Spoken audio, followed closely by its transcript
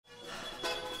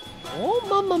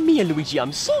Mamma mia, Luigi,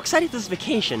 I'm so excited for this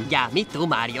vacation. Yeah, me too,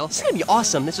 Mario. It's gonna be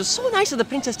awesome. This was so nice of the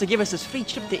princess to give us this free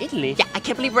trip to Italy. Yeah, I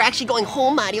can't believe we're actually going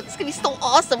home, Mario. This is gonna be so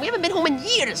awesome. We haven't been home in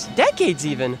years. Decades,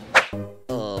 even.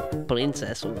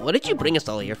 Princess, what did you bring us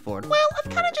all here for? Well,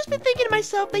 I've kind of just been thinking to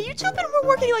myself that you two have been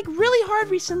working like really hard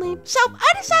recently. So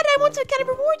I decided I want to kind of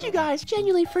reward you guys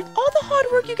genuinely for all the hard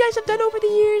work you guys have done over the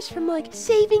years, from like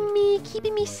saving me,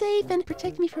 keeping me safe, and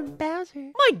protecting me from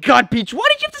Bowser. My God, Peach, why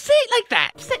did you have to say it like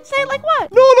that? Say it like what?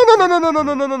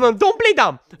 No. Don't play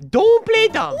dumb. Don't play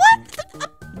dumb. What?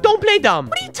 Don't play dumb.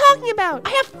 What are you talking about? I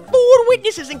have 4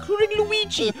 witnesses, including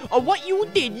Luigi, on what you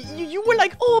did. You were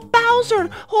like, oh, Bowser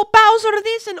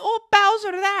this, and oh,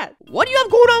 Bowser that. What do you have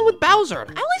going on with Bowser?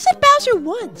 I only said Bowser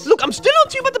once. Look, I'm still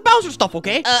on to you about the Bowser stuff,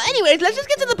 okay? Anyways, let's just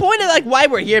get to the point of like why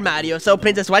we're here, Mario. So,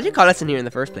 Princess, why'd you call us in here in the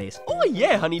first place? Oh,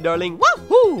 yeah, honey darling.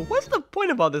 Woohoo! What's the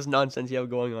point of all this nonsense you have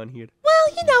going on here? Well,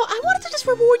 you know, I wanted to just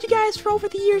reward you guys for over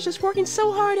the years just working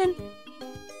so hard and...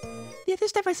 the other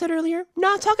stuff I said earlier.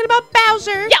 Not talking about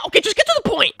Bowser. Yeah, okay, just get to the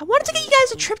point. I wanted to get you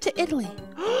guys a trip to Italy.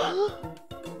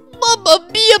 Mamma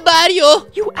mia, Mario!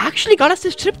 You actually got us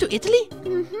this trip to Italy?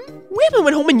 Mm-hmm. We haven't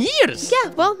went home in years.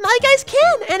 Yeah, well, now you guys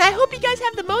can, and I hope you guys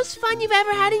have the most fun you've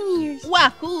ever had in years.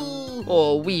 Wahoo!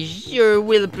 Oh, we sure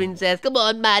will, Princess. Come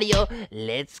on, Mario.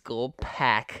 Let's go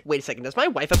pack. Wait a second, does my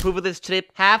wife approve of this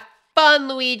trip? Have fun,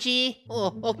 Luigi.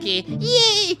 Oh, okay.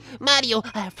 Yay! Mario,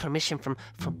 I have permission from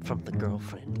the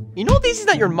girlfriend. You know this is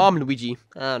not your mom, Luigi.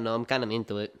 I don't know, I'm kind of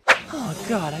into it. Oh,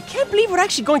 God, I can't believe we're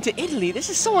actually going to Italy. This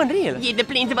is so unreal. Yeah, the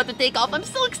plane's about to take off. I'm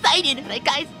so excited. Right,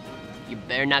 guys? You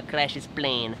better not crash this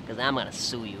plane, because I'm going to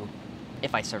sue you.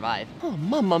 If I survive. Oh,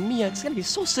 mamma mia, it's going to be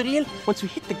so surreal. Once we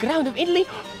hit the ground of Italy,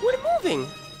 we're moving.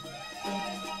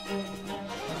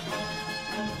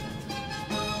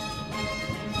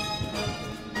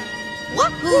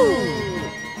 Wahoo!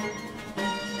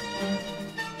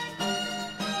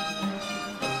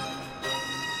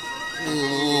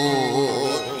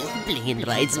 Plane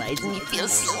rides makes me feel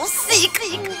so sick.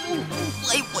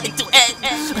 I want it to end.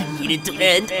 I need it to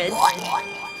end.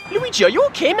 Luigi, are you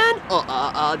okay, man?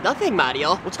 Nothing,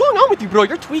 Mario. What's going on with you, bro?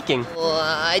 You're tweaking.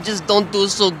 I just don't do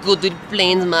so good with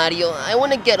planes, Mario. I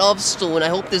want to get off soon. I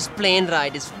hope this plane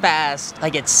ride is fast. I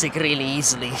get sick really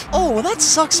easily. Oh, well, that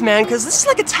sucks, man, because this is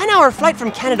like a 10-hour flight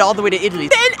from Canada all the way to Italy.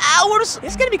 10 hours?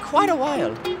 It's gonna be quite a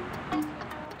while.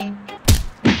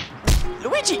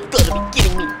 Luigi, You gotta be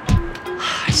kidding me.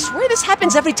 I swear this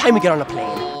happens every time we get on a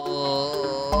plane.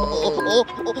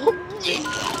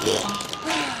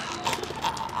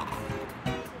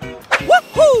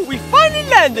 Woohoo! We finally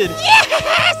landed!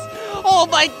 Yes! Oh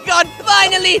my God,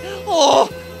 finally! Oh!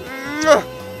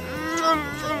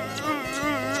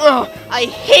 I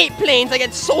hate planes. I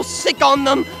get so sick on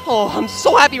them. Oh, I'm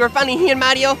so happy we're finally here,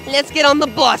 Mario. Let's get on the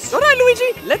bus. All right,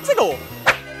 Luigi, let's go.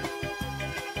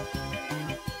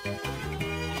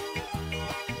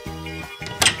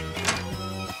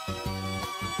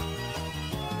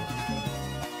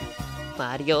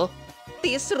 Mario,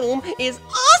 this room is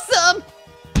awesome!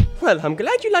 Well, I'm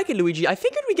glad you like it, Luigi. I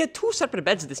figured we'd get 2 separate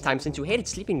beds this time since you hated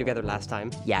sleeping together last time.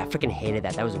 Yeah, I freaking hated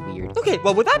that. That was weird. Okay,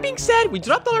 well, with that being said, we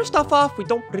dropped all our stuff off. We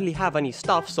don't really have any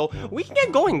stuff, so we can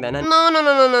get going then. And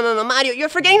No, Mario, you're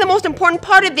forgetting the most important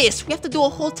part of this. We have to do a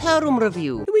hotel room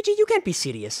review. Luigi, you can't be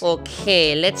serious.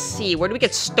 Okay, let's see. Where do we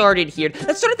get started here?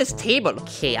 Let's start at this table.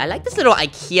 Okay, I like this little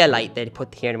IKEA light they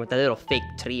put here with the little fake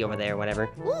tree over there or whatever.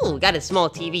 Ooh, we got a small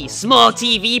TV. Small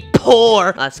TV,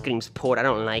 poor. That screams poor. I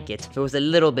don't like it. If it was a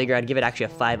little bigger, I'd give it actually a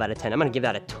 5 out of 10. I'm gonna give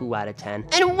that a 2 out of 10.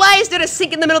 And why is there a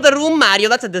sink in the middle of the room, Mario?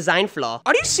 That's a design flaw.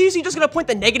 Are you seriously just gonna point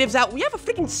the negatives out? We have a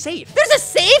freaking safe. There's a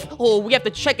safe? Oh, we have to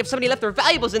check if somebody left their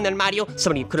valuables in there, Mario.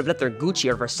 Somebody could have left their Gucci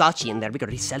or Versace in there. We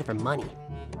could resell it for money.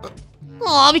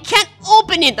 Oh, we can't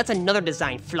open it. That's another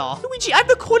design flaw. Luigi, I have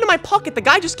the code in my pocket. The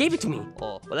guy just gave it to me.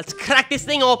 Oh, well, let's crack this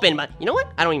thing open. But you know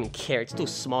what? I don't even care. It's too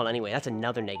small anyway. That's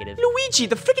another negative. Luigi,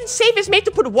 the freaking safe is made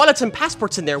to put wallets and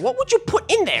passports in there. What would you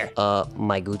put in there?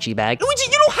 My Gucci bag. Luigi,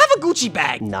 you don't have a Gucci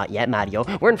bag. Not yet, Mario.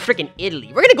 We're in freaking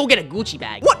Italy. We're gonna go get a Gucci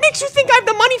bag. What makes you think I have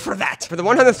the money for that? For the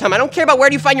 100th time, I don't care about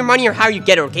where you find your money or how you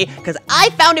get it, okay? Because I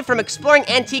found it from exploring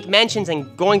antique mansions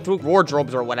and going through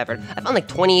wardrobes or whatever. I found like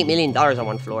 $28 million on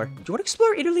one floor. Do you want to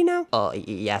explore Italy now?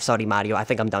 Yeah, sorry, Mario. I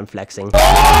think I'm done flexing.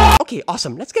 Okay,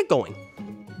 awesome. Let's get going.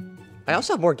 I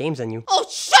also have more games than you. Oh,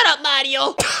 shut up,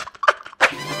 Mario!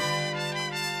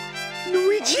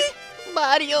 Luigi?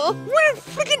 Mario? We're in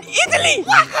freaking Italy!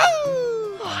 Wahoo!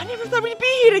 Oh, I never thought we'd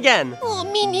be here again. Oh,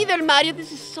 me neither, Mario.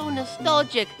 This is so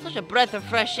nostalgic. Such a breath of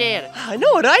fresh air. I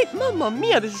know, right? Mamma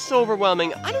mia, this is so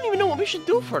overwhelming. I don't even know what we should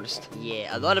do first.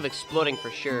 Yeah, a lot of exploring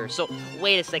for sure. So,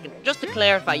 wait a second. Just to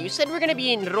clarify, you said we're gonna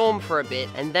be in Rome for a bit,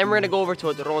 and then we're gonna go over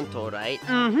to Toronto, right?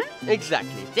 Mm-hmm,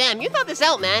 exactly. Damn, you thought this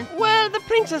out, man. Well, the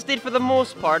princess did for the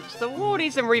most part. It's the whole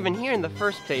reason we're even here in the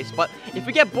first place. But if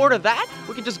we get bored of that,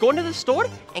 we can just go into the store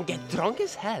and get drunk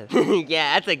as hell.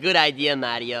 Yeah, that's a good idea,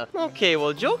 Mario. Okay,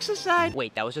 well, jokes aside...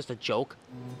 Wait, that was just a joke?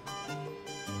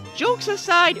 Jokes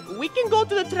aside, we can go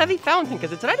to the Trevi Fountain,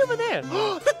 because it's right over there.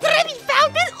 The Trevi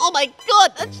Fountain? Oh my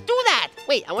god, let's do that!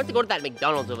 Wait, I want to go to that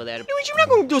McDonald's over there. Luigi, we're not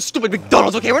going to do a stupid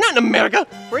McDonald's, okay? We're not in America.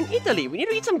 We're in Italy. We need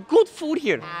to eat some good food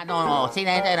here. No,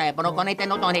 pero con ite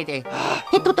non ite.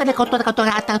 E tutto le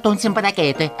cotto un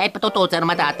simpatichete. E tutto c'è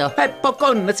madato. E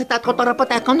pocon si sta cotto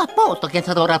rapporta con apposto che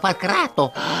sa ora far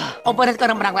creato. Oppure con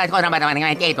un bravo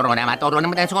dietro, ma torno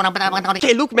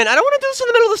Okay, look, man, I don't want to do this in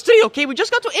the middle of the street, okay? We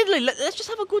just got to Italy. Let's just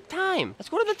have a good time. Let's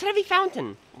go to the Trevi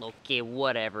Fountain. Okay,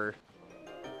 whatever.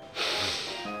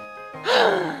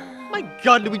 My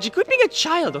god, Luigi, quit being a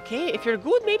child, okay? If you're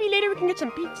good, maybe later we can get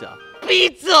some pizza.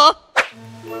 Pizza!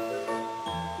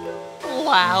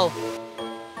 Wow.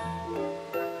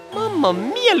 Mamma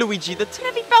mia, Luigi, the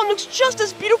Trevi Fountain looks just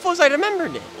as beautiful as I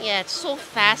remembered it. Yeah, it's so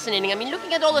fascinating. I mean,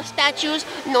 looking at all the statues,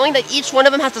 knowing that each one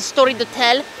of them has a story to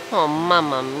tell. Oh,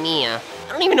 mamma mia.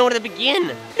 I don't even know where to begin.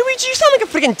 Luigi, you sound like a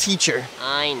freaking teacher.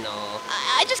 I know.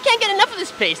 I just can't get enough of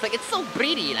this place. Like, it's so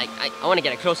pretty. Like, I want to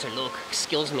get a closer look.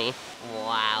 Excuse me.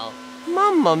 Wow.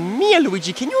 Mamma mia,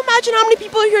 Luigi, can you imagine how many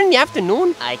people are here in the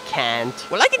afternoon? I can't.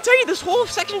 Well, I can tell you this whole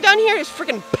section down here is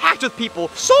freaking packed with people.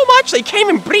 So much they can't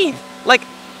even breathe. Like,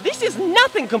 this is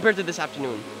nothing compared to this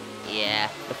afternoon. Yeah,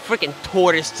 the freaking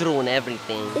tourists ruin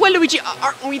everything. Well, Luigi,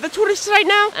 aren't we the tourists right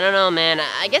now? I don't know, man.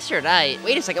 I guess you're right.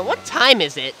 Wait a second, what time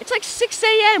is it? It's like 6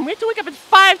 a.m. We have to wake up at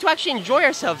 5 to actually enjoy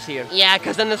ourselves here. Yeah,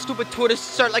 because then the stupid tourists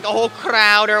start like a whole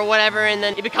crowd or whatever, and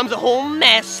then it becomes a whole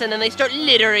mess, and then they start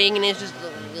littering, and it's just...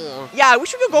 Yeah, I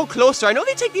wish we could go closer. I know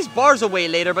they take these bars away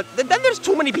later, but then there's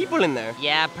too many people in there.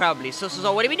 Yeah, probably. So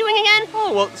what are we doing again?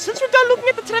 Oh, well, since we're done looking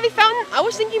at the Trevi Fountain, I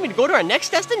was thinking we'd go to our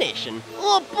next destination.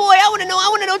 Oh, boy, I want to know.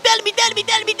 Tell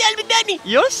me.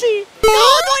 You'll see. No,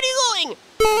 where are you going?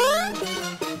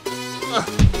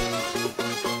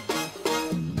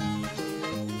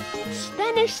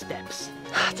 Spanish Steps.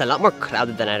 It's a lot more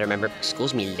crowded than I remember.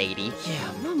 Excuse me, lady.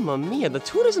 Yeah, mamma mia, the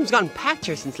tourism's gotten packed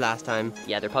here since last time.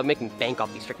 Yeah, they're probably making bank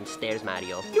off these freaking stairs,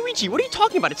 Mario. Luigi, what are you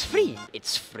talking about? It's free.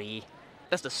 It's free.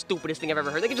 That's the stupidest thing I've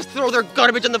ever heard. They can just throw their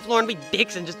garbage on the floor and be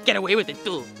dicks and just get away with it,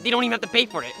 too. They don't even have to pay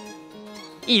for it.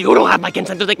 You don't have my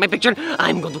consent to take my picture.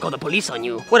 I'm going to call the police on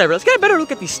you. Whatever, let's get a better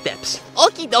look at these steps.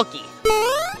 Okie dokie.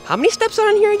 How many steps are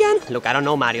in here again? Look, I don't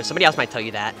know, Mario. Somebody else might tell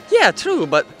you that. Yeah, true,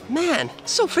 but man,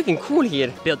 it's so freaking cool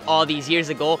here. Built all these years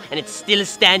ago, and it's still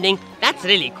standing. That's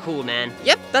really cool, man.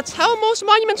 Yep, that's how most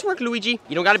monuments work, Luigi.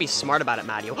 You don't gotta be smart about it,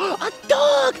 Mario. A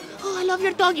dog! Oh, I love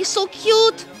your dog. He's so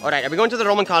cute. All right, are we going to the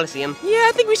Roman Colosseum? Yeah,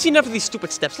 I think we've seen enough of these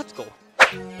stupid steps. Let's go.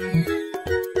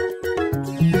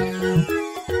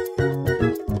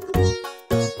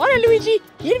 All right, Luigi,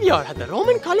 here we are at the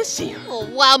Roman Colosseum. Oh,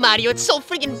 wow, Mario. It's so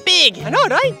freaking big. I know,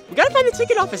 right? We gotta find the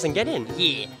ticket office and get in.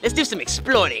 Yeah, let's do some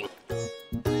exploring.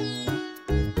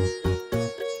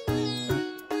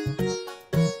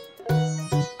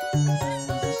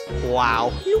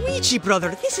 Wow. Luigi,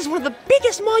 brother, this is one of the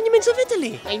biggest monuments of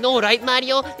Italy. I know, right,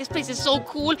 Mario? This place is so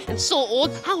cool and so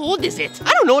old. How old is it?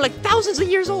 I don't know, like thousands of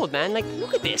years old, man. Like,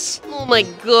 look at this. Oh my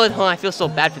god. Oh, I feel so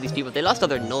bad for these people. They lost all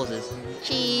their noses.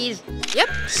 Cheese. Yep,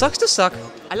 sucks to suck.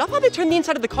 I love how they turned the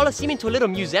inside of the Colosseum into a little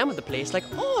museum of the place. Like,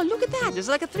 oh, look at that. There's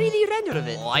like a 3D render of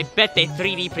it. Oh, I bet they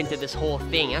 3D printed this whole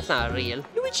thing. That's not real.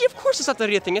 Luigi, of course it's not the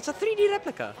real thing. It's a 3D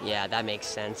replica. Yeah, that makes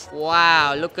sense.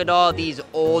 Wow, look at all these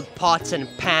old pots and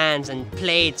pans and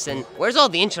plates and... Where's all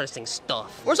the interesting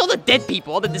stuff? Where's all the dead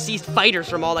people? All the deceased fighters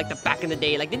from all, like, the back in the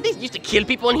day? Like, didn't they used to kill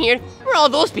people in here? Where are all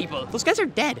those people? Those guys are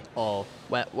dead. Oh,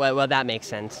 well, that makes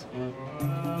sense.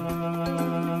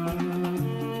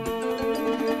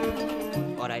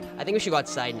 Alright, I think we should go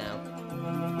outside now.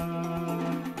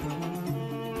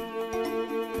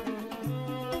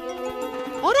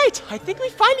 Alright, I think we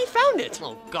finally found it.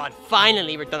 Oh god,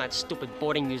 finally we're done that stupid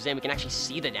boarding museum. We can actually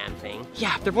see the damn thing.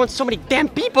 Yeah, there weren't so many damn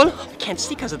people. We can't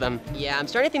see because of them. Yeah, I'm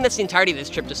starting to think that's the entirety of this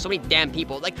trip. Just so many damn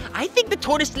people. Like, I think the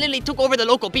tourists literally took over the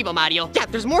local people, Mario. Yeah,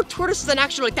 there's more tourists than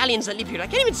actual Italians that live here. I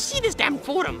can't even see this damn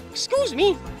forum. Excuse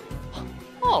me.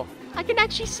 Oh, I can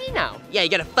actually see now. Yeah, you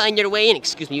gotta find your way in.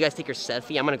 Excuse me, you guys take your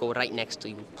selfie. I'm gonna go right next to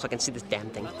you so I can see this damn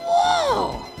thing.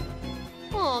 Whoa!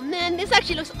 Oh man, this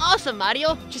actually looks awesome,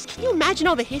 Mario. Just can you imagine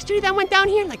all the history that went down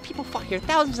here? Like, people fought here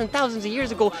thousands and thousands of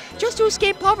years ago just to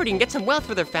escape poverty and get some wealth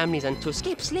for their families and to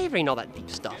escape slavery and all that deep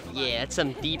stuff. Yeah, it's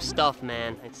some deep stuff,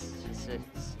 man. It's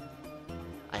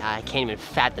I can't even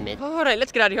fathom it. All right,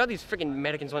 let's get out of here. All these freaking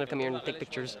Americans want to come here and take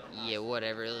pictures. Yeah,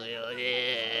 whatever.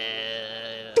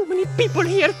 Too many people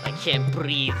here. I can't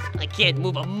breathe. I can't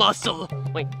move a muscle.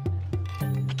 Wait.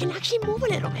 I can actually move a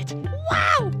little bit.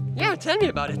 Wow! Yeah, tell me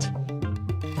about it.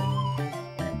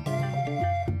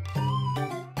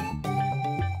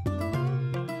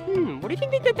 What do you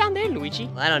think they did down there, Luigi?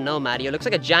 I don't know, Mario. It looks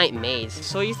like a giant maze.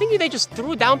 So you think they just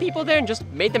threw down people there and just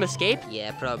made them escape?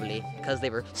 Yeah, probably. Because they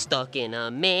were stuck in a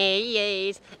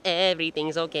maze.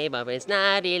 Everything's okay, but it's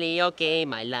not really okay.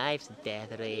 My life's a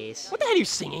death race. What the hell are you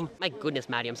singing? My goodness,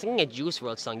 Mario. I'm singing a Juice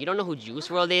WRLD song. You don't know who Juice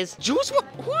WRLD is? Juice?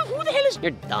 Who the hell is...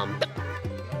 You're dumb.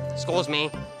 Excuse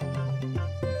me.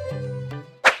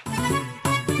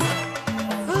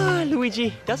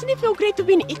 Luigi, doesn't it feel great to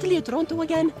be in Italy or Toronto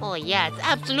again? Oh yeah, it's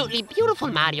absolutely beautiful,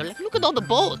 Mario. Like, look at all the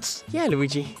boats. Yeah,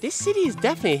 Luigi, this city is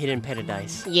definitely a hidden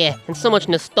paradise. Yeah, and so much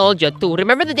nostalgia too.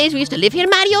 Remember the days we used to live here,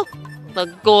 Mario? The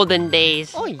golden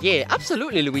days. Oh yeah,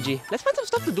 absolutely, Luigi. Let's find some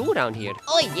stuff to do around here.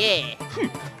 Oh yeah.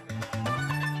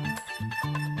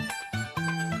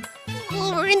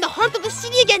 Oh, we're in the heart of the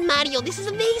city again, Mario. This is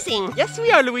amazing. Yes,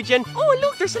 we are, Luigi. And oh,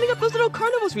 look, they're setting up those little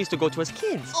carnivals we used to go to as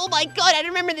kids. Oh my god, I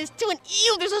remember this too. And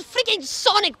ew, there's a freaking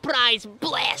Sonic prize.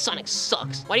 Blah, Sonic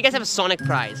sucks. Why do you guys have a Sonic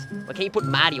prize? Why can't you put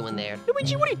Mario in there?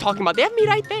 Luigi, what are you talking about? They have me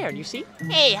right there, you see?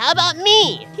 Hey, how about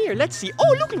me? Here, let's see.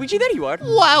 Oh, look, Luigi, there you are.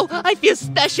 Wow, I feel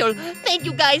special. Thank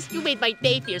you, guys. You made my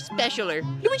day feel specialer.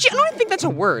 Luigi, I don't even think that's a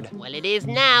word. Well, it is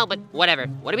now, but whatever.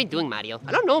 What are we doing, Mario?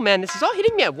 I don't know, man. This is all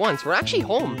hitting me at once. We're actually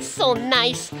home. So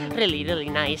nice. Really, really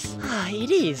nice.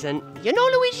 It is, and you know,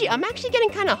 Luigi, I'm actually getting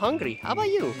kind of hungry. How about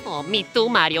you? Oh, me too,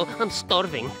 Mario. I'm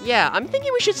starving. Yeah, I'm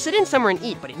thinking we should sit in somewhere and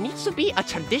eat, but it needs to be a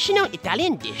traditional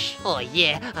Italian dish. Oh,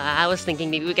 yeah. I was thinking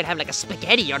maybe we could have like a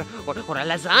spaghetti or a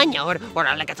lasagna or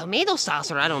like a tomato sauce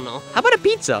or I don't know. How about a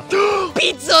pizza?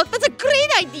 Pizza! That's a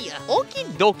great idea! Okie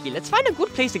dokie, let's find a good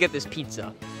place to get this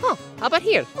pizza. Huh, how about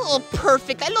here? Oh,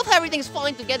 perfect. I love how everything's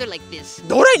falling together like this.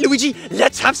 All right, Luigi,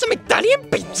 let's have some Italian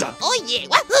pizza. Oh, yeah.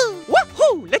 Wahoo!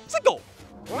 Woohoo! Let's go!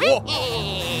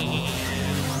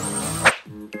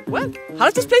 Well, how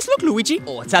does this place look, Luigi?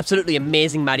 Oh, it's absolutely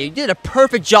amazing, Mario. You did a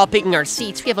perfect job picking our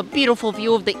seats. We have a beautiful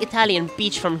view of the Italian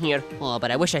beach from here. Oh,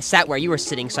 but I wish I sat where you were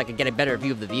sitting so I could get a better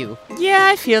view of the view. Yeah,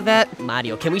 I feel that.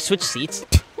 Mario, can we switch seats?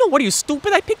 No, what are you,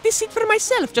 stupid? I picked this seat for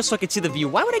myself just so I could see the view.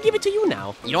 Why would I give it to you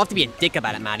now? You don't have to be a dick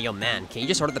about it, Mario. Man, can you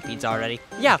just order the pizza already?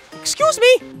 Yeah, excuse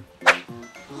me?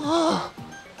 Oh.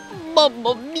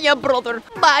 Mamma mia, brother.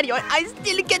 Mario, I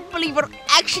still can't believe we're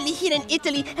actually here in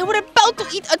Italy and we're about to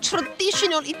eat a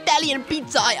traditional Italian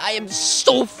pizza. I am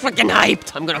so freaking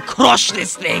hyped. I'm gonna crush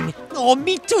this thing. Oh,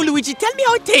 me too, Luigi. Tell me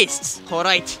how it tastes. All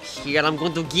right, here I'm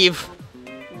going to give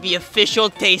the official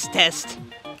taste test.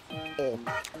 Oh.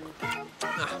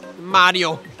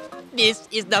 Mario, this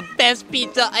is the best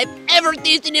pizza I've ever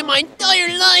tasted in my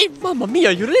entire life. Mamma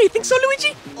mia, you really think so,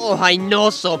 Luigi? Oh, I know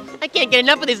so. I can't get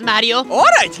enough of this, Mario. All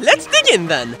right, let's dig in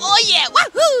then. Oh, yeah,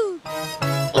 wahoo!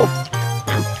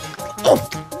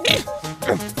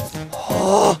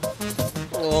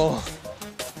 Oh,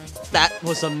 that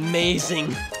was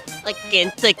amazing. I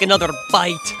can't take another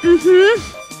bite.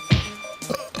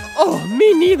 Oh,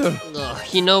 me neither. Oh,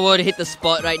 you know where to hit the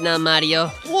spot right now, Mario?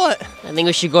 What? I think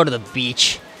we should go to the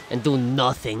beach and do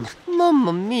nothing.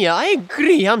 Mamma mia, I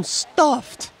agree. I'm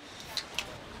stuffed.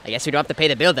 I guess we don't have to pay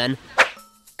the bill then.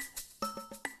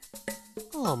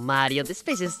 Oh, Mario, this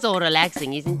place is so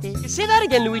relaxing, isn't it? Say that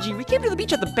again, Luigi. We came to the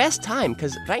beach at the best time,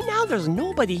 because right now there's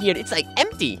nobody here. It's like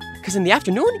empty. Because in the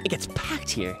afternoon, it gets packed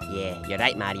here. Yeah, you're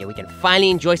right, Mario. We can finally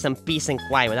enjoy some peace and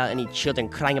quiet without any children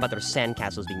crying about their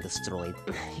sandcastles being destroyed.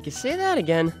 You can say that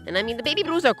again. And I mean, the baby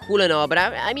blues are cool and all, but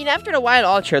I mean, after a while,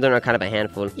 all children are kind of a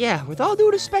handful. Yeah, with all due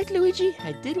respect, Luigi,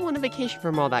 I did want a vacation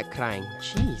from all that crying.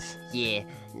 Jeez. Yeah,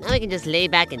 now I can just lay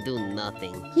back and do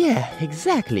nothing. Yeah,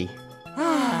 exactly.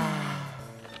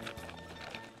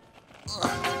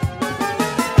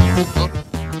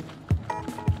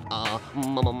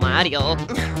 Mario.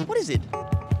 What is it?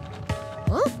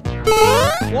 Huh?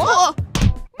 What?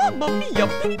 Mamma mia,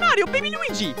 baby Mario, baby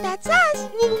Luigi. That's us.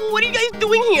 What are you guys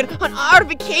doing here on our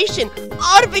vacation?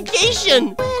 Our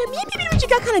vacation. Well, me and baby Luigi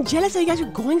got kind of jealous that you guys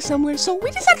were going somewhere, so we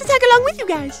decided to tag along with you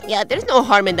guys. Yeah, there's no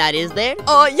harm in that, is there?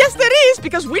 Yes there is,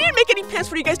 because we didn't make any plans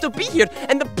for you guys to be here,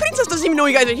 and the princess doesn't even know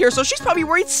you guys are here, so she's probably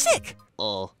worried sick.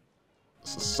 Oh.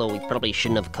 So we probably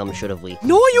shouldn't have come, should have we?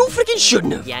 No, you freaking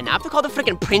shouldn't have. Yeah, now I have to call the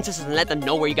freaking princesses and let them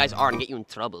know where you guys are and get you in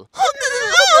trouble. Oh,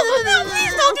 no,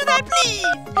 please don't do that, please.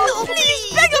 No,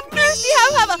 please. Beg of mercy,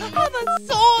 have a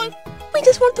soul. We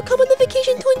just want to come on the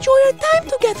vacation to enjoy our time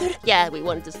together. Yeah, we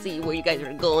wanted to see where you guys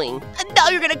are going. And now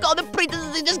you're gonna call the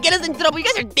princesses and just get us in trouble. You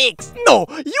guys are dicks. No,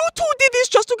 you two did this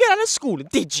just to get out of school,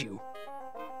 did you?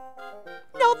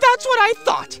 Now that's what I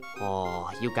thought.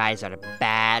 Oh, you guys are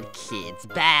bad kids.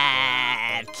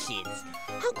 Bad kids.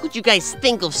 How could you guys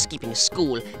think of skipping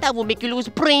school? That will make you lose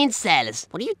brain cells.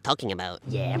 What are you talking about?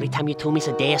 Yeah, every time you told me it's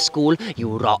a day of school,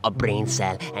 you rot a brain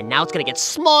cell. And now it's gonna get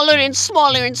smaller and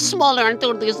smaller and smaller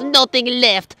until there's nothing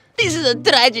left. This is a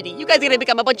tragedy. You guys are gonna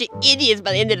become a bunch of idiots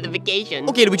by the end of the vacation.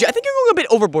 Okay, Luigi, I think you're going a bit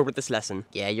overboard with this lesson.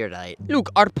 Yeah, you're right. Look,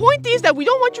 our point is that we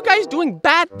don't want you guys doing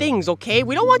bad things, okay?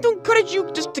 We don't want to encourage you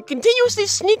just to continuously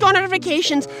sneak on our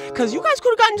vacations, because you guys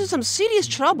could have gotten into some serious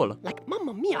trouble. Like,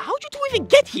 Mamma Mia, how'd you two even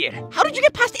get here? How did you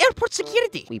get past airport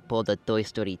security? We pulled a Toy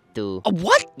Story 2. A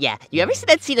what? Yeah, you ever see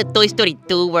that scene of Toy Story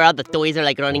 2 where all the toys are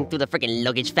like running through the freaking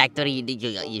luggage factory?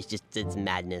 It's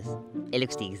madness. It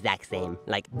looks the exact same.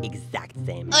 Like, exact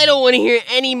same. I don't want to hear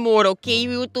any more, okay,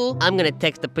 you two? I'm gonna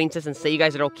text the princess and say you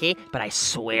guys are okay, but I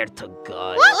swear to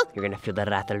God, you're gonna feel the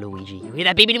wrath of Luigi. You hear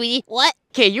that, baby Luigi? What?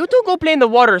 Okay, you two go play in the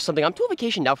water or something. I'm too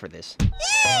vacationed out for this.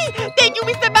 Thank you,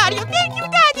 Mr. Mario. Thank you,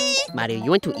 Daddy. Mario,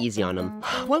 you went too easy on him.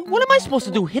 Well, what am I supposed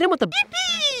to do? Hit him with the...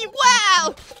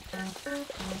 Wow.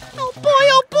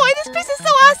 Oh boy, this place is so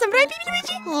awesome, right, baby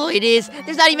Luigi? Oh, it is.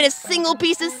 There's not even a single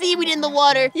piece of seaweed in the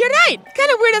water. You're right.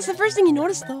 Kind of weird. That's the first thing you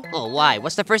notice, though. Oh, why?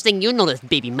 What's the first thing you noticed,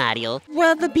 baby Mario?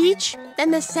 Well, the beach,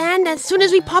 then the sand. As soon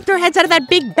as we popped our heads out of that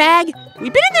big bag,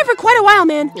 we've been in there for quite a while,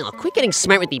 man. Oh, quit getting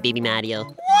smart with me, baby Mario.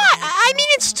 What? I mean,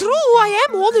 it's true. I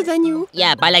am older than you.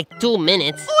 Yeah, by like 2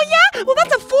 minutes. Oh, yeah? Well,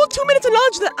 that's a full 2 minutes of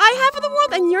knowledge that I have of the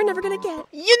world, and you're never gonna get.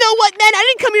 You know what, man? I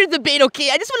didn't come here to debate, okay?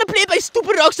 I just want to play my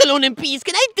stupid rocks alone in peace.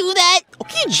 Can I do that?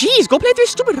 Okay, jeez, go play with your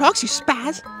stupid rocks, you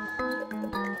spaz.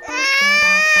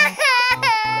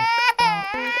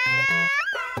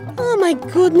 Oh, my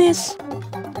goodness.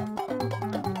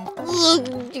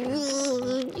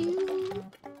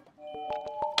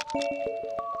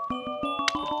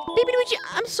 Baby Luigi,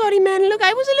 I'm sorry, man. Look,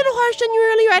 I was a little harsh on you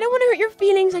earlier. I don't want to hurt your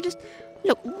feelings.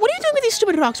 Look, what are you doing with these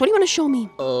stupid rocks? What do you want to show me?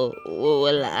 Oh,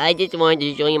 well, I just wanted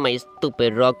to show you my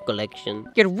stupid rock collection.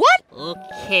 Your what?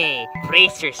 Okay,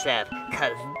 brace yourself,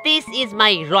 cause this is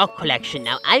my rock collection.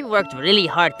 Now, I worked really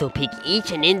hard to pick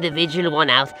each and individual one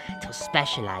out to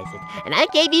specialize it. And I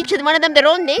gave each one of them their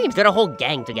own names. They're a whole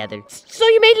gang together. So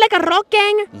you made like a rock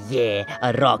gang? Yeah,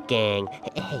 a rock gang.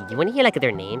 Hey, you wanna hear like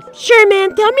their names? Sure,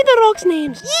 man. Tell me the rocks'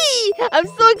 names. Yee! I'm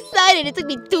so excited. It took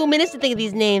me 2 minutes to think of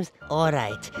these names.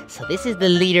 Alright, so this is the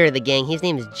leader of the gang. His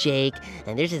name is Jake.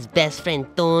 And there's his best friend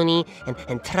Tony.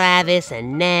 And Travis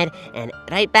and Ned. And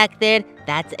right back there,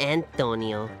 that's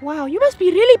Antonio. Wow, you must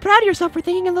be really proud of yourself for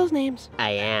thinking of those names. I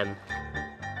am.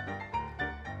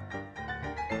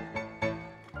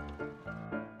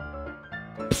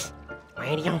 Psst,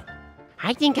 Radio.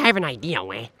 I think I have an idea,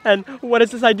 Weh. And what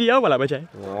is this idea, Luigi?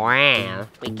 Well,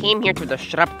 we came here to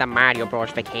disrupt the Mario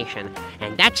Bros. Vacation,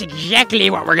 and that's exactly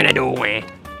what we're gonna do, Weh.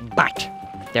 But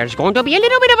there's going to be a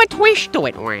little bit of a twist to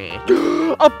it, Weh.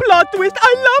 A plot twist?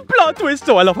 I love plot twists,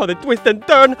 so I love how they twist and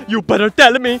turn. You better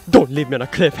tell me. Don't leave me on a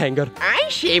cliffhanger. I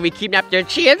say we kidnap their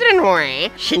children, Weh.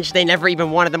 Since they never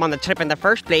even wanted them on the trip in the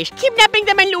first place, kidnapping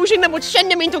them and losing them would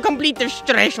send them into complete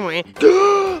distress, Weh.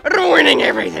 Ruining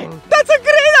everything. That's a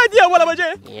great idea,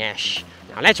 Luigi. Yes.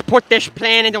 Now let's put this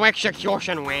plan into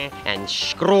execution, Weh, and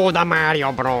screw the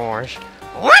Mario Bros.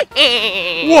 What?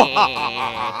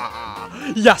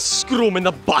 Yeah, screw him in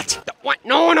the butt. What?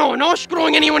 No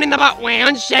screwing anyone in the butt, Weh.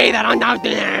 Unsay that out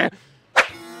there.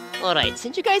 Alright,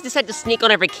 since you guys decided to sneak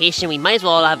on our vacation, we might as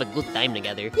well all have a good time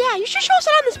together. Yeah, you should show us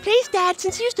around this place, Dad,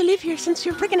 since you used to live here, since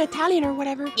you're freaking Italian or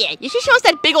whatever. Yeah, you should show us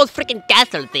that big old freaking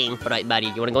castle thing. Alright,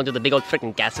 Mario, you wanna go into the big old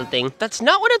freaking castle thing? That's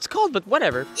not what it's called, but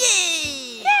whatever.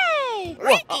 Yay!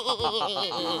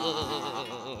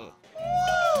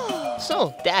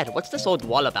 So, Dad, what's this old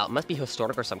wall about? It must be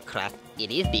historic or some crap. It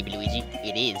is, baby Luigi.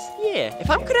 It is. Yeah, if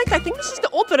I'm correct, I think this is the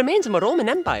old remains of a Roman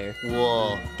Empire.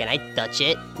 Whoa, can I touch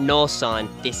it? No, son.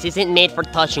 This isn't made for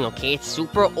touching, okay? It's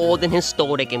super old and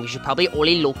historic, and we should probably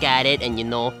only look at it and, you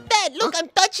know... Dad, look, I'm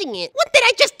touching it. What did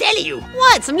I just tell you?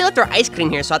 What? Somebody left our ice cream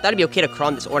here, so I thought it'd be okay to crawl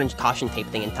on this orange caution tape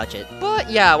thing and touch it. But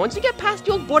yeah, once you get past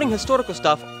the old boring historical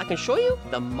stuff, I can show you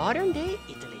the modern day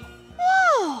Italy.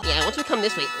 Yeah, once we come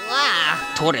this way,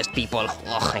 tourist people.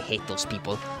 Ugh, I hate those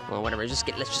people. Well, whatever, let's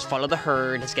just follow the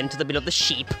herd. Let's get into the middle of the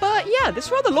sheep. But yeah, this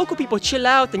is where all the local people chill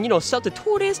out and, you know, sell to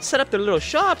tourists, set up their little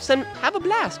shops, and have a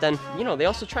blast. And, you know, they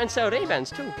also try and sell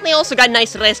Ray-Bans, too. They also got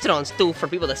nice restaurants, too, for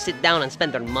people to sit down and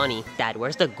spend their money. Dad,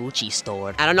 where's the Gucci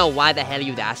store? I don't know why the hell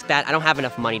you'd ask that. I don't have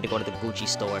enough money to go to the Gucci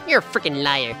store. You're a freaking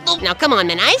liar. Oh, now, come on,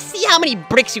 man. I see how many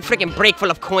bricks you freaking break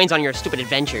full of coins on your stupid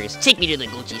adventures. Take me to the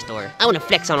Gucci store. I want to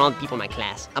flex on all the people in my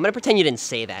class. I'm gonna pretend you didn't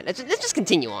say that. Let's just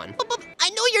continue on. But I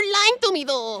know you're lying to me,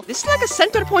 though. This is like a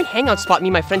center point hangout spot me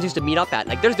and my friends used to meet up at.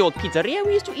 Like, there's the old pizzeria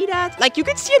we used to eat at. Like, you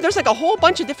can see there's like a whole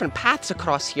bunch of different paths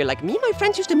across here. Like, me and my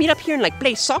friends used to meet up here and like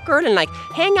play soccer and like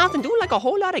hang out and do like a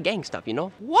whole lot of gang stuff, you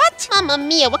know? What? Mamma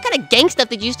mia, what kind of gang stuff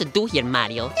did you used to do here,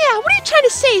 Mario? Yeah, what are you trying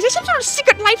to say? Is there some sort of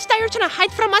secret lifestyle you're trying to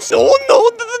hide from us? No,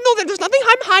 there's nothing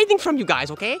I'm hiding from you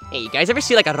guys, okay? Hey, you guys ever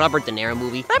see like a Robert De Niro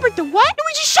movie? Robert the what?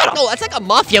 Luigi, shut up! No, that's like a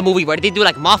mafia movie where they do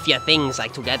like mafia things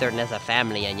like together and as a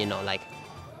family and, you know, like...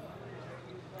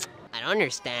 I don't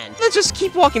understand. Let's just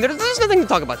keep walking. There's nothing to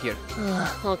talk about here.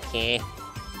 Okay.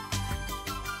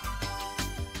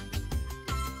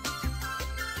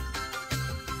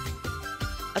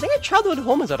 I think our childhood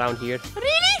home is around here.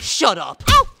 Really? Shut up.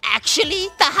 Ow! Actually,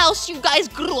 the house you guys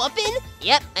grew up in?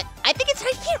 Yep, I think it's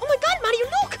right here. Oh my god, Mario,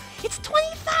 look! It's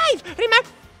 25! Remember?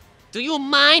 Do you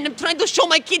mind? I'm trying to show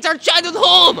my kids our childhood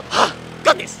home!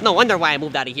 Goodness, no wonder why I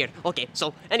moved out of here. Okay,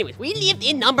 so anyways, we lived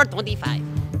in number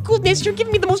 25. Goodness, you're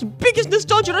giving me the most biggest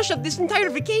nostalgia rush of this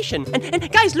entire vacation.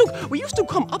 And guys, look, we used to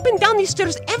come up and down these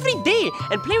stairs every day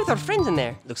and play with our friends in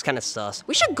there. Looks kind of sus.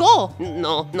 We should go.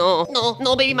 No,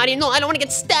 baby Mario, no, I don't want to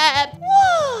get stabbed.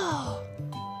 Whoa.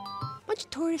 Bunch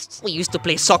of tourists. We used to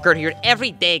play soccer here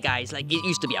every day, guys. Like, it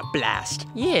used to be a blast.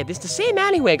 Yeah, this is the same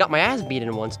alleyway I got my ass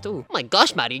beaten once, too. Oh my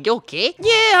gosh, Mario, you okay?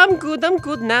 Yeah, I'm good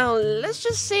now. Let's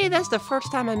just say that's the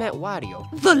first time I met Wario.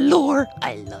 The lore,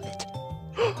 I love it.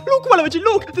 Look, Waluigi,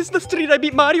 look! This is the street I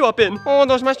beat Mario up in. Oh,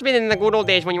 those must have been in the good old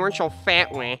days when you weren't so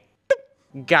fat, way.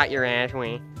 Got your ass,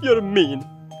 way. You're mean.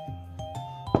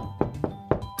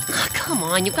 Come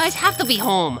on, you guys have to be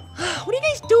home. What are you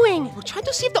guys doing? We're trying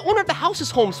to see if the owner of the house is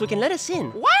home so he can let us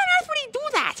in. Why on earth would he do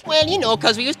that? Well, you know,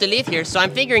 because we used to live here, so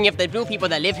I'm figuring if the new people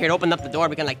that live here opened up the door,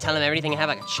 we can, like, tell them everything and have,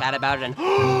 like, a chat about it and...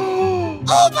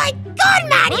 Oh my god,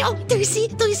 Mario! Do you see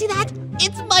that?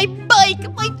 It's my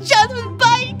bike! My childhood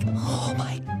bike! Oh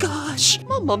my gosh!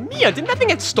 Mamma mia, didn't that thing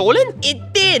get stolen?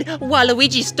 It did!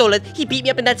 Waluigi stole it. He beat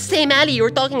me up in that same alley you were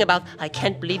talking about. I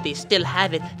can't believe they still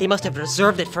have it. They must have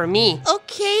reserved it for me.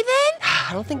 Okay then?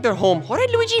 I don't think they're home. Alright,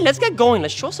 Luigi, let's get going.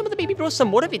 Let's show some of the baby bros some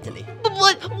more of Italy. But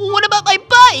what about my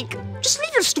bike? Just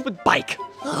leave your stupid bike.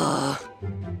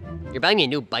 You're buying me a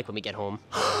new bike when we get home.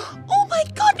 Oh my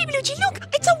god, baby Luigi, look!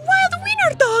 It's a wild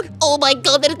wiener dog! Oh my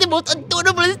god, that is the most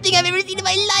adorable thing I've ever seen in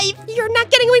my life! You're not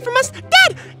getting away from us.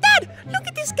 Dad! Look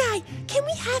at this guy! Can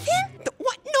we have him?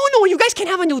 What? No, you guys can't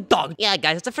have a new dog. Yeah,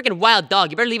 guys, it's a freaking wild dog.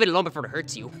 You better leave it alone before it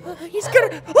hurts you. He's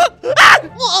gonna...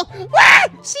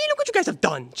 See, look what you guys have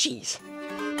done. Jeez.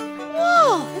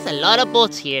 Whoa, there's a lot of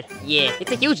boats here. Yeah,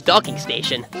 it's a huge docking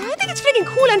station. Yeah, I think it's freaking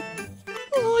cool and...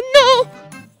 Oh, no!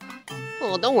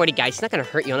 Oh, don't worry, guys. It's not gonna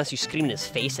hurt you unless you scream in his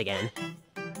face again.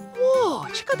 Whoa,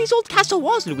 check out these old castle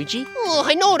walls, Luigi. Oh,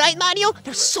 I know, right, Mario?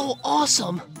 They're so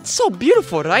awesome. It's so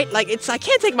beautiful, right? Like, I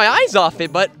can't take my eyes off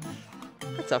it, but...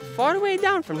 It's a far way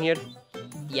down from here.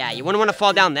 Yeah, you wouldn't want to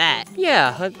fall down that.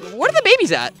 Yeah, where are the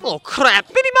babies at? Oh, crap.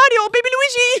 Baby Mario, baby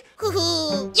Luigi!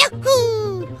 Hoo-hoo!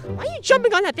 Yahoo! Why are you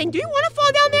jumping on that thing? Do you want to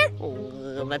fall down there?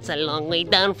 Oh, that's a long way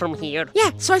down from here.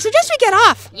 Yeah, so I suggest we get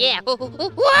off. Yeah. Whoa! Oh,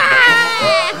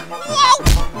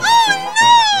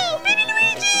 no! Baby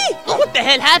Luigi! What the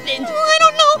hell happened? I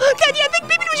don't know. Daddy, I think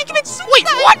baby Luigi committed suicide. Wait,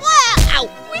 what? Ow!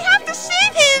 We have to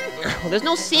save him. Well, there's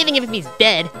no saving him if he's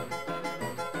dead.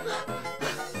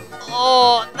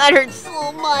 Oh, that hurts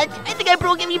so much. I think I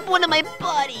broke every bone in my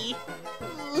body.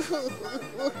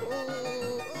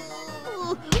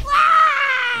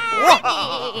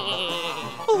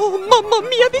 Oh, mamma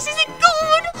mia, this isn't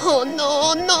good! Oh,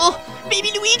 no.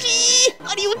 Baby Luigi,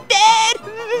 are you dead?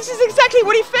 This is exactly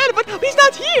where he fell, but he's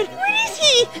not here. Where is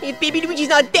he? If baby Luigi's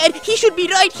not dead, he should be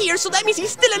right here, so that means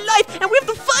he's still alive, and we have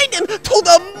to find him to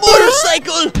the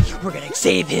motorcycle! We're gonna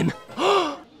save him.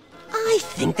 I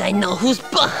think I know who's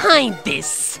behind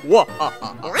this. What? No,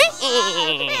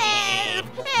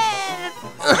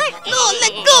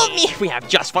 let go of me. We have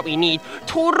just what we need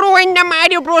to ruin the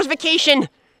Mario Bros vacation.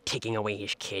 Taking away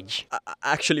his kids.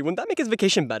 Actually, wouldn't that make his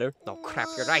vacation better? Oh crap,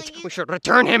 you're right. We should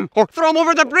return him or throw him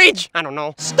over the bridge. I don't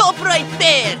know. Stop right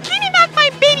there. Give me back my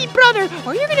baby brother,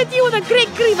 or you're gonna deal with a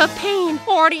great grief of pain.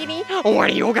 What are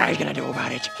you guys gonna do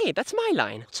about it? Hey, that's my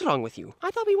line. What's wrong with you? I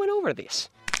thought we went over this.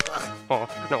 Oh,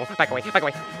 no. Back away. Back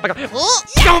away. Back away. Oh.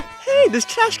 No. Hey, this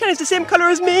trash can is the same color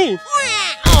as me.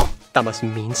 Oh. That must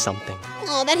mean something.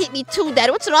 Oh, that hit me too, Dad.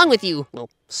 What's wrong with you? Oh,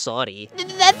 sorry.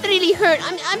 That really hurt.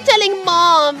 I'm telling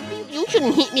Mom. You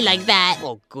shouldn't hit me like that.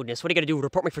 Oh, goodness. What are you gonna do?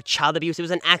 Report me for child abuse? It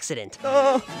was an accident.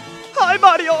 Hi,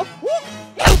 Mario.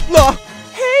 No.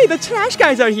 Hey, the trash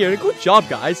guys are here. Good job,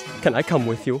 guys. Can I come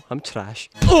with you? I'm trash.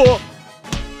 Oh.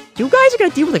 You guys are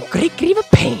gonna deal with a great grief of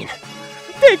pain.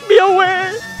 Take me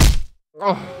away.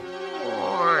 Oh.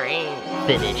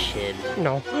 Finish him.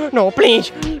 No, no,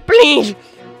 please, please.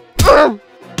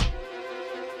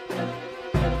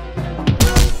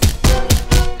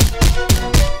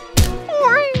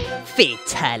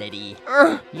 Fatality.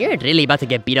 You're really about to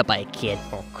get beat up by a kid.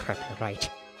 Oh, crap, you're right.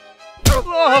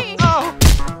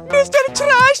 Mr.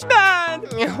 Trash Man!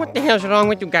 What the hell's wrong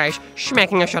with you guys?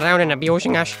 Smacking us around and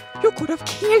abusing us? You could have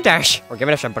killed us. Or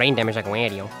given us a brain damage like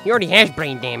Wario. He already has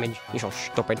brain damage. You're so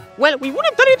stupid. Well, we wouldn't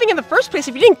have done anything in the first place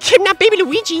if you didn't kidnap baby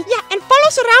Luigi. Yeah, and follow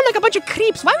us around like a bunch of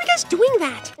creeps. Why are you guys doing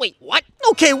that? Wait, what?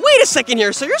 Okay, wait a second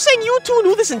here. So you're saying you two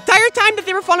knew this entire time that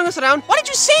they were following us around? Why did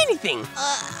you say anything?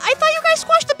 I thought you guys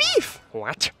squashed the beef.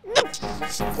 What?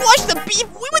 Squash the beef?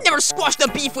 We would never squash the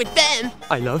beef with them.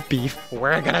 I love beef.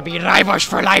 We're gonna be rivals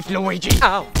for life, Luigi.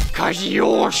 Ow. Cause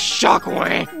you're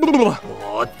shockwave.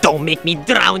 Oh, don't make me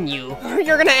drown you.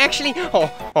 You're gonna actually...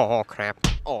 Oh, crap.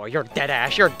 Oh, you're dead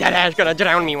ass. You're dead ass gonna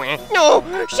drown me, man. No!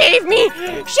 Save me!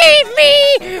 Save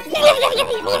me!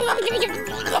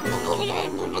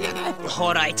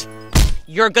 Alright.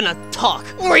 You're gonna talk.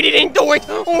 We didn't do it!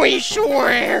 We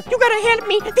swear! You gotta help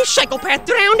me! This psychopath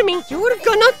drowned me! You're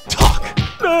gonna talk!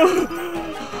 No!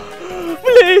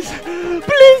 Please!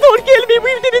 Please don't kill me!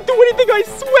 We didn't do anything, I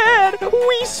swear!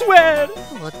 We swear!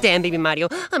 Oh, damn, baby Mario.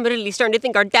 I'm really starting to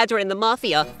think our dads were in the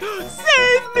mafia.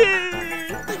 Save me!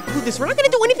 Goodness, we're not gonna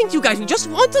do anything to you guys. We just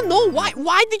want to know why.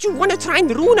 Why did you want to try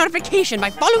and ruin our vacation by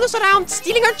following us around,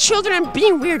 stealing our children, and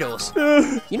being weirdos?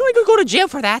 You know I could go to jail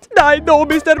for that. I know,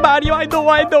 Mr. Mario. I know.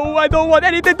 I don't want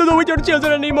anything to do with your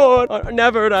children anymore.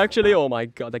 Never, actually. Oh my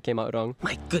God, that came out wrong.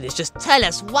 My goodness, just tell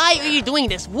us. Why are you doing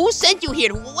this? Who sent you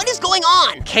here? What is going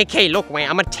on? KK, look, man,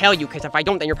 I'm gonna tell you, because if I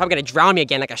don't, then you're probably gonna drown me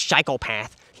again like a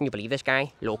psychopath. Can you believe this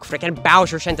guy? Look, frickin'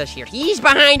 Bowser sent us here. He's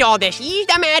behind all this. He's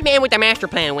the madman with the master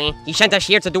plan, Wayne. He sent us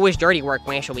here to do his dirty work,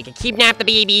 Wayne, so we can kidnap the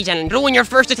babies and ruin your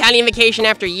first Italian vacation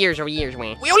after years over years,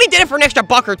 Wayne. We only did it for an extra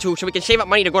buck or two so we can save up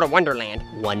money to go to Wonderland.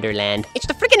 Wonderland. It's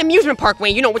the frickin' amusement park,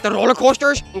 Wayne, you know, with the roller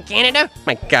coasters in Canada.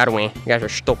 My God, Wayne, you guys are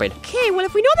stupid. Okay, well,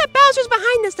 if we know that Bowser's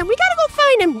behind us, then we gotta go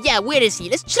find him. Yeah, where is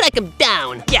he? Let's track him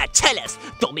down. Yeah, tell us.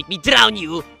 Don't make me drown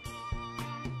you.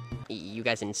 You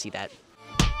guys didn't see that.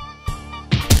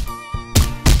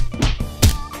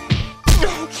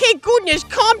 Okay, goodness,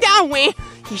 calm down, Wayne.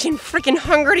 He's in freaking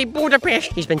Hungary,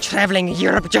 Budapest. He's been traveling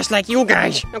Europe just like you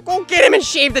guys. Now go get him and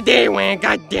save the day, Wayne.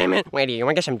 God damn it. Wait, you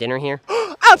wanna get some dinner here?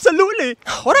 Absolutely.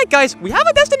 All right, guys, we have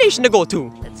a destination to go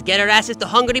to. Let's get our asses to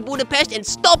Hungary, Budapest, and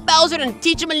stop Bowser and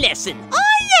teach him a lesson. Oh,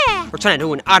 yeah. We're trying to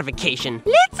ruin our vacation.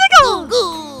 Let's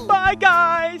go. Bye,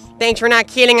 guys. Thanks for not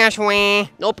killing us, Wayne.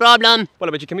 No problem. What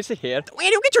about you? Can we sit here?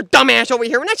 Wayne, you get your dumb ass over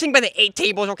here. We're not sitting by the 8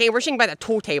 tables, okay? We're sitting by the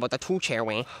 2 table, the 2 chair,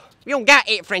 Wayne. We don't got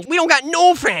 8 friends. We don't got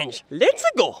no friends. Let's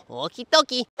go. Okie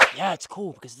dokie. Yeah, it's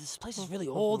cool because this place is really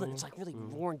old and it's like really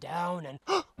worn down and...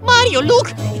 Mario,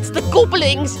 look! It's the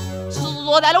Koopalings!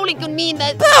 So that only could mean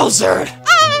that... Bowser!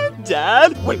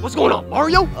 Dad? Wait, what's going on?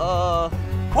 Mario?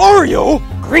 Mario?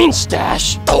 Green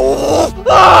Stash?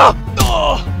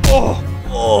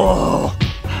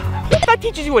 That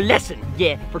teaches you a lesson.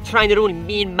 Yeah, for trying to ruin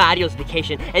me and Mario's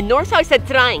vacation. And notice how I said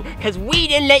trying, because we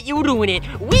didn't let you ruin it.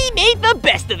 We made the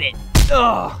best of it.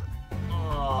 And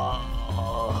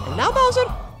now, Bowser,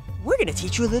 we're gonna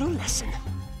teach you a little lesson.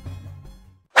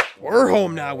 We're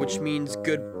home now, which means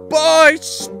goodbye,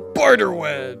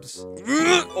 spiderwebs.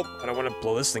 Oh, I don't want to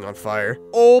blow this thing on fire.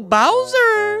 Oh,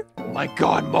 Bowser! My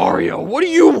God, Mario, what do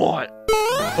you want?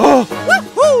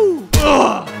 Woohoo!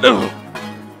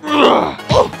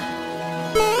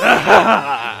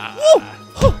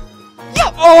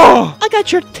 I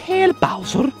got your tail,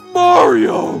 Bowser.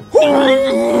 Mario!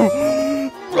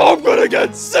 I'm gonna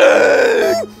get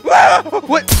sick!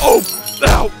 What? Oh!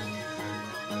 Ow!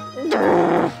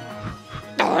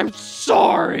 I'm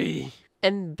sorry.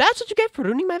 And that's what you get for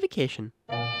ruining my vacation.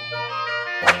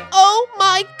 Oh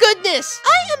my goodness!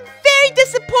 I am very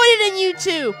disappointed in you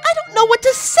two! I don't know what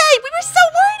to say! We were so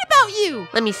worried about you!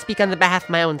 Let me speak on the behalf of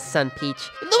my own son, Peach.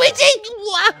 Luigi!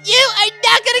 You are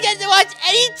not gonna get to watch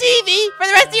any TV for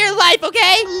the rest of your life,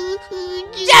 okay?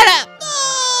 Shut up!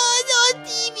 Oh, no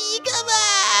TV, come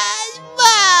on!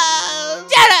 Mom!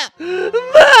 Shut up!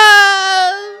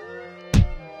 Mom!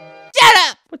 Shut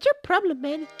up! problem,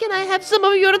 man? Can I have some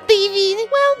of your TV?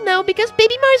 Well, no, because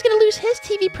Baby Mario's gonna lose his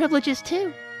TV privileges,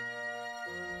 too.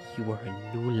 You are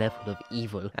a new level of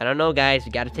evil. I don't know, guys.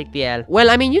 We gotta take the L. Well,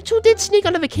 I mean, you two did sneak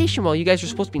on a vacation while you guys were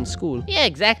supposed to be in school. Yeah,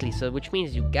 exactly. So, which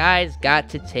means you guys got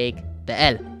to take the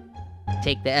L.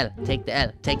 Take the L. Take the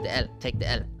L. Take the L. Take the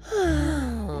L.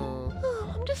 Oh,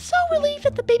 I'm just so relieved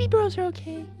that the baby bros are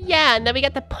okay. Yeah, and then we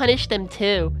got to punish them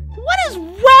too. What is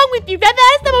wrong with you?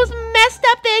 That is the most messed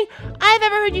up thing I've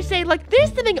ever heard you say. Like,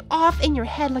 there's something off in your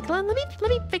head. Like, let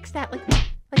me fix that. Like,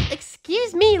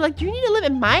 excuse me. Like, do you need to live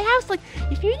in my house? Like,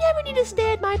 if you never need to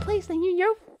stay at my place, then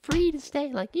you're free to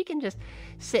stay. Like, you can just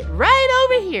sit right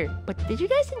over here. But did you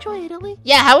guys enjoy Italy?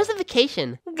 Yeah, how was the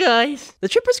vacation? Guys, the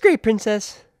trip was great,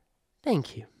 Princess.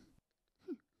 Thank you.